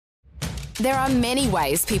There are many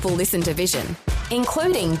ways people listen to Vision,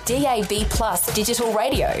 including DAB+ digital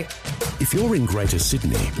radio. If you're in Greater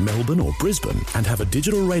Sydney, Melbourne or Brisbane and have a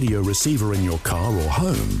digital radio receiver in your car or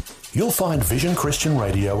home, you'll find Vision Christian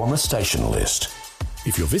Radio on the station list.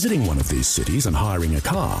 If you're visiting one of these cities and hiring a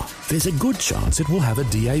car, there's a good chance it will have a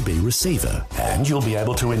DAB receiver, and you'll be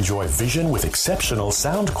able to enjoy Vision with exceptional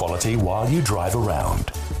sound quality while you drive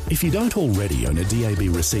around. If you don't already own a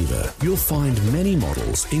DAB receiver, you'll find many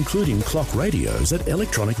models, including clock radios, at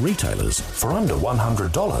electronic retailers for under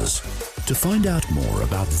 $100. To find out more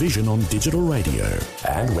about Vision on digital radio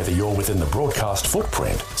and whether you're within the broadcast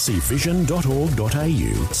footprint, see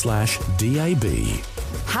vision.org.au/DAB.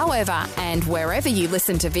 However, and wherever you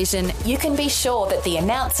listen to Vision, you can be sure that the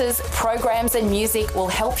announcers, programs and music will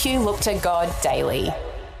help you look to God daily.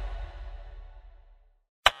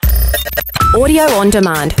 Audio on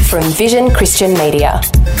demand from Vision Christian Media.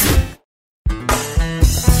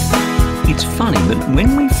 It's funny, but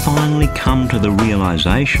when we finally come to the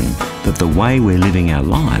realisation that the way we're living our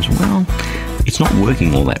lives, well, it's not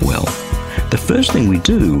working all that well, the first thing we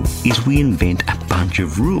do is we invent a bunch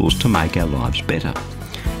of rules to make our lives better.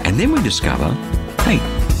 And then we discover, hey,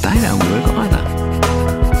 they don't work either.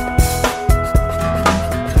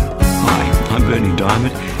 Hi, I'm Bernie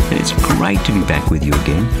Diamond, and it's great to be back with you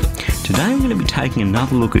again. Today I'm going to be taking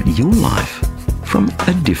another look at your life from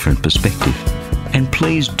a different perspective. And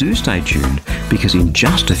please do stay tuned, because in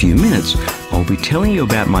just a few minutes I'll be telling you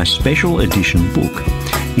about my special edition book.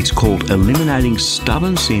 It's called Eliminating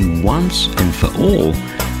Stubborn Sin Once and For All,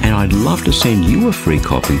 and I'd love to send you a free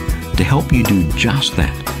copy to help you do just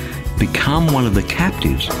that. Become one of the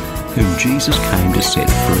captives whom Jesus came to set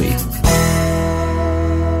free.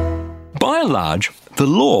 By and large, the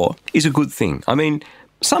law is a good thing. I mean,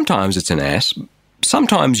 sometimes it's an ass.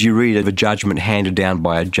 Sometimes you read of a judgment handed down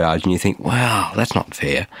by a judge and you think, wow, that's not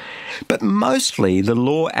fair. But mostly the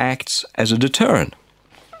law acts as a deterrent.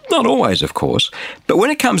 Not always, of course, but when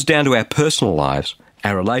it comes down to our personal lives,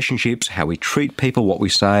 our relationships, how we treat people, what we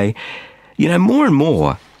say, more and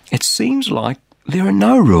more, it seems like there are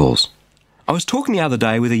no rules. I was talking the other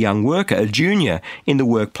day with a young worker, a junior in the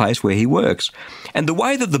workplace where he works, and the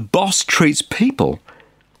way that the boss treats people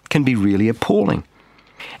can be really appalling.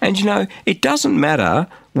 And it doesn't matter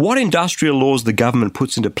what industrial laws the government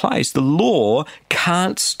puts into place, the law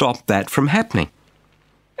can't stop that from happening.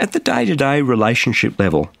 At the day-to-day relationship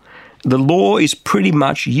level, the law is pretty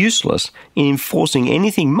much useless in enforcing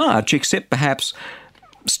anything much except perhaps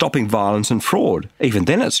stopping violence and fraud. Even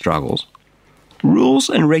then it struggles. Rules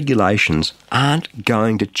and regulations aren't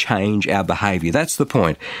going to change our behaviour. That's the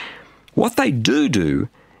point. What they do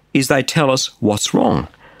is they tell us what's wrong.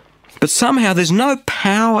 But somehow there's no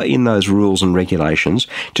power in those rules and regulations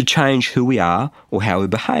to change who we are or how we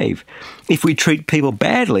behave. If we treat people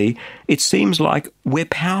badly, it seems like we're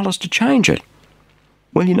powerless to change it.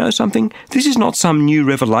 Well, you know something? This is not some new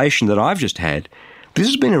revelation that I've just had. This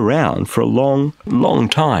has been around for a long, long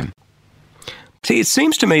time. See, it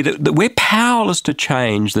seems to me that we're powerless to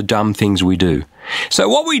change the dumb things we do. So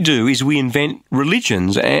what we do is we invent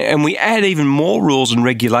religions and we add even more rules and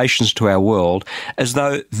regulations to our world as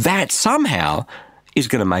though that somehow is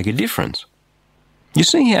going to make a difference. You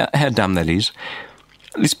see how dumb that is?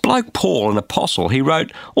 This bloke Paul, an apostle, he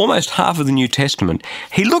wrote almost half of the New Testament.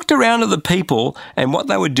 He looked around at the people and what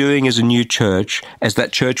they were doing as a new church, as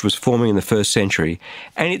that church was forming in the first century,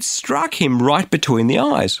 and it struck him right between the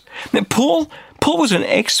eyes. Now, Paul was an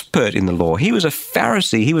expert in the law. He was a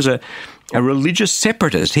Pharisee. He was a religious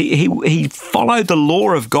separatist. He followed the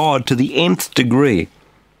law of God to the nth degree.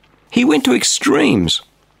 He went to extremes.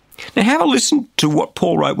 Now have a listen to what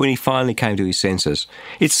Paul wrote when he finally came to his senses.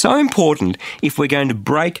 It's so important if we're going to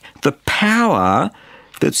break the power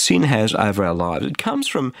that sin has over our lives. It comes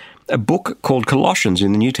from a book called Colossians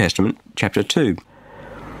in the New Testament, chapter 2.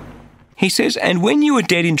 He says, "And when you were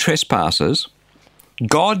dead in trespasses,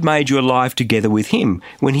 God made you alive together with him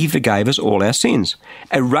when he forgave us all our sins,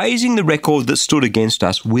 erasing the record that stood against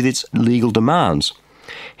us with its legal demands.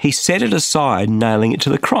 He set it aside, nailing it to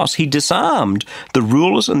the cross. He disarmed the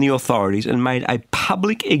rulers and the authorities and made a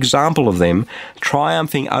public example of them,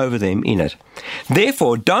 triumphing over them in it.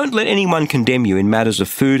 Therefore, don't let anyone condemn you in matters of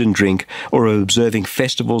food and drink or of observing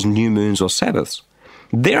festivals, new moons or Sabbaths.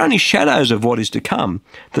 They're only shadows of what is to come.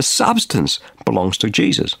 The substance belongs to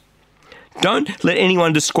Jesus. Don't let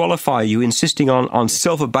anyone disqualify you insisting on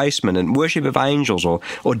self-abasement and worship of angels or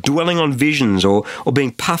dwelling on visions or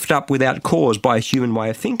being puffed up without cause by a human way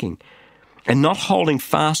of thinking, and not holding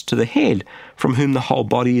fast to the head from whom the whole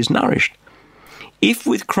body is nourished. If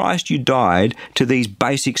with Christ you died to these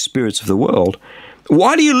basic spirits of the world,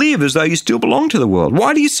 Why do you live as though you still belong to the world?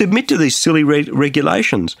 Why do you submit to these silly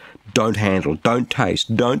regulations? Don't handle, don't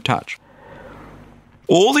taste, don't touch.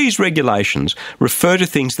 All these regulations refer to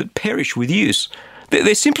things that perish with use.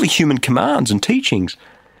 They're simply human commands and teachings.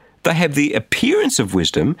 They have the appearance of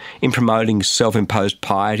wisdom in promoting self-imposed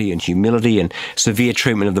piety and humility and severe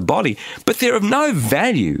treatment of the body, but they're of no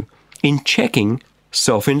value in checking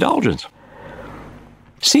self-indulgence.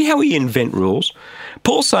 See how we invent rules?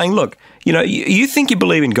 Paul's saying, look, you think you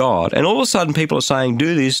believe in God, and all of a sudden people are saying,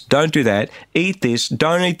 do this, don't do that, eat this,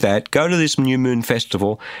 don't eat that, go to this new moon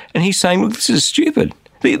festival. And he's saying, look, this is stupid.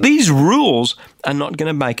 These rules are not going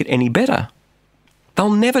to make it any better.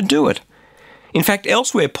 They'll never do it. In fact,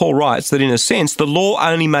 elsewhere, Paul writes that in a sense, the law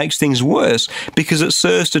only makes things worse because it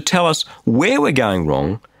serves to tell us where we're going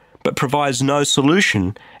wrong, but provides no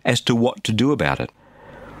solution as to what to do about it.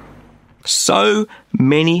 So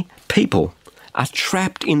many people are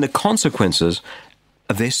trapped in the consequences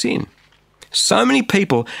of their sin. So many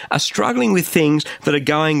people are struggling with things that are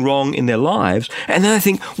going wrong in their lives, and then they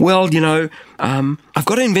think, well, I've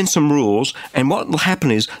got to invent some rules, and what will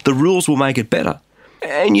happen is the rules will make it better.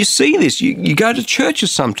 And you see this. You go to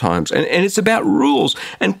churches sometimes, and it's about rules.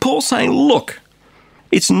 And Paul's saying, look,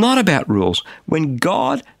 it's not about rules. When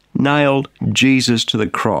God nailed Jesus to the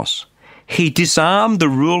cross, he disarmed the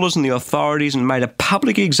rulers and the authorities and made a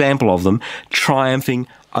public example of them, triumphing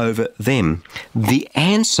over them. The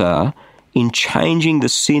answer in changing the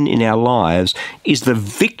sin in our lives is the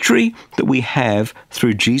victory that we have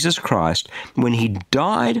through Jesus Christ when he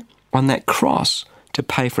died on that cross to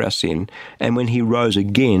pay for our sin, and when he rose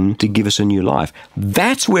again to give us a new life.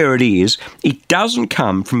 That's where it is. It doesn't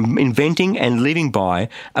come from inventing and living by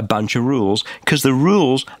a bunch of rules, because the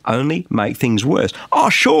rules only make things worse. Oh,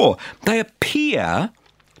 sure, they appear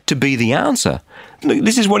to be the answer. Look,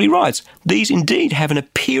 this is what he writes. These indeed have an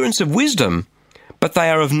appearance of wisdom, but they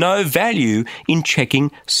are of no value in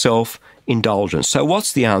checking self-indulgence. So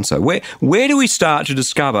what's the answer? Where do we start to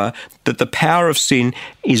discover that the power of sin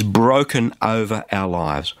is broken over our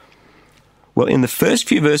lives? Well, in the first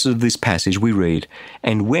few verses of this passage we read,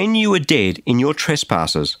 "And when you were dead in your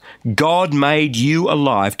trespasses, God made you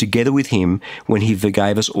alive together with him when he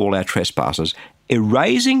forgave us all our trespasses,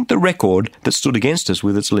 erasing the record that stood against us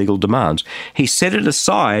with its legal demands. He set it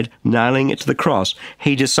aside, nailing it to the cross.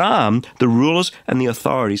 He disarmed the rulers and the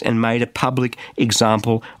authorities and made a public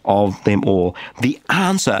example of them all." The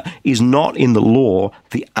answer is not in the law.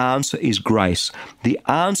 The answer is grace. The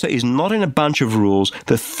answer is not in a bunch of rules.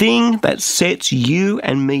 The thing that sets you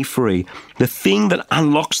and me free, the thing that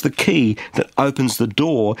unlocks the key that opens the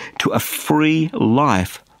door to a free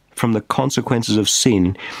life from the consequences of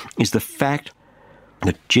sin, is the fact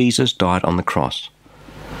that Jesus died on the cross.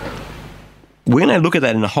 We're going to look at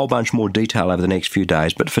that in a whole bunch more detail over the next few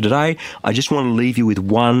days, but for today, I just want to leave you with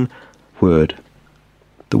one word.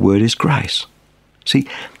 The word is grace. See,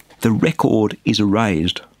 the record is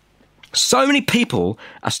erased. So many people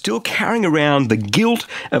are still carrying around the guilt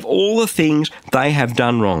of all the things they have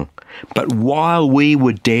done wrong. But while we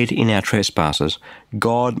were dead in our trespasses,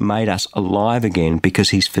 God made us alive again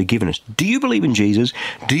because he's forgiven us. Do you believe in Jesus?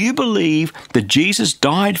 Do you believe that Jesus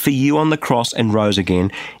died for you on the cross and rose again?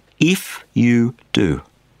 If you do,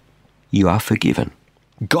 you are forgiven.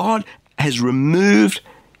 God has removed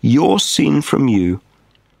your sin from you.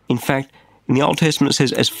 In fact, in the Old Testament it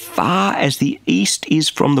says, as far as the east is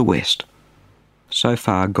from the west, so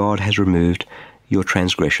far God has removed your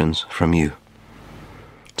transgressions from you.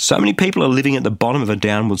 So many people are living at the bottom of a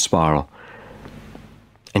downward spiral.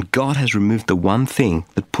 And God has removed the one thing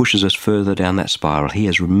that pushes us further down that spiral. He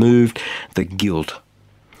has removed the guilt.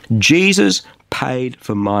 Jesus paid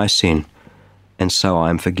for my sin, and so I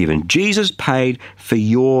am forgiven. Jesus paid for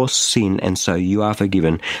your sin, and so you are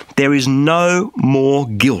forgiven. There is no more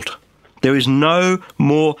guilt. There is no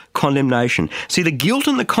more condemnation. See, the guilt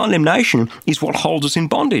and the condemnation is what holds us in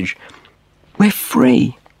bondage. We're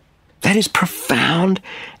free. That is profound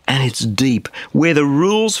and it's deep. Where the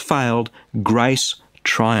rules failed, grace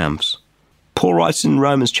triumphs. Paul writes in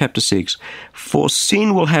Romans chapter 6, "For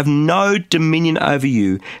sin will have no dominion over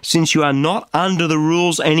you, since you are not under the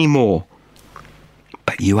rules anymore,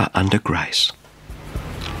 but you are under grace."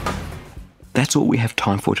 That's all we have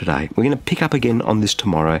time for today. We're going to pick up again on this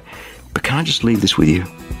tomorrow, but can I just leave this with you?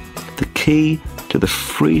 The key to the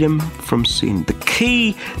freedom from sin, the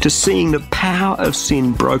key to seeing the power of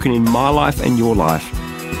sin broken in my life and your life,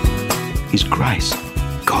 is grace,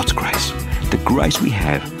 God's grace, the grace we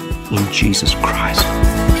have in Jesus Christ.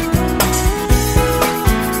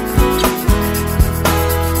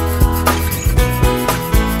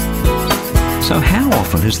 So how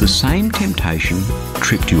often has the same temptation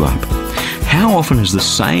tripped you up? How often has the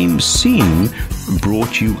same sin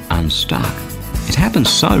brought you unstuck? It happens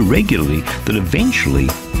so regularly that eventually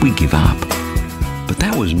we give up. But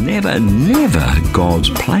that was never God's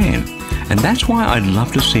plan. And that's why I'd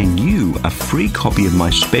love to send you a free copy of my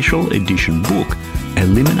special edition book,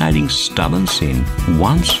 Eliminating Stubborn Sin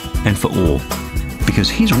Once and for All. Because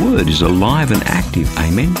His Word is alive and active,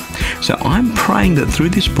 amen? So I'm praying that through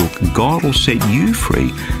this book, God will set you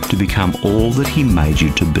free to become all that He made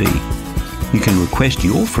you to be. You can request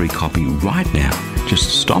your free copy right now.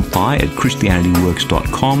 Just stop by at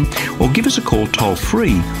ChristianityWorks.com or give us a call toll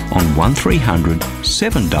free on 1300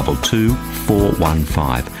 722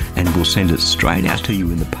 415 and we'll send it straight out to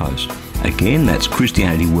you in the post. Again, that's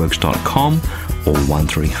ChristianityWorks.com or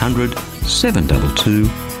 1300 722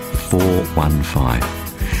 415.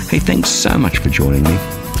 Hey, thanks so much for joining me.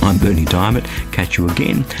 I'm Bernie Diamond. Catch you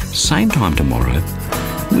again, same time tomorrow,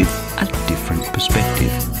 with a different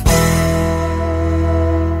perspective.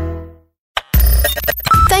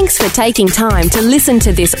 Thanks for taking time to listen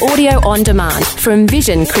to this audio on demand from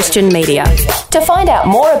Vision Christian Media. To find out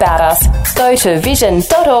more about us, go to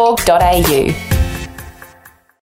vision.org.au.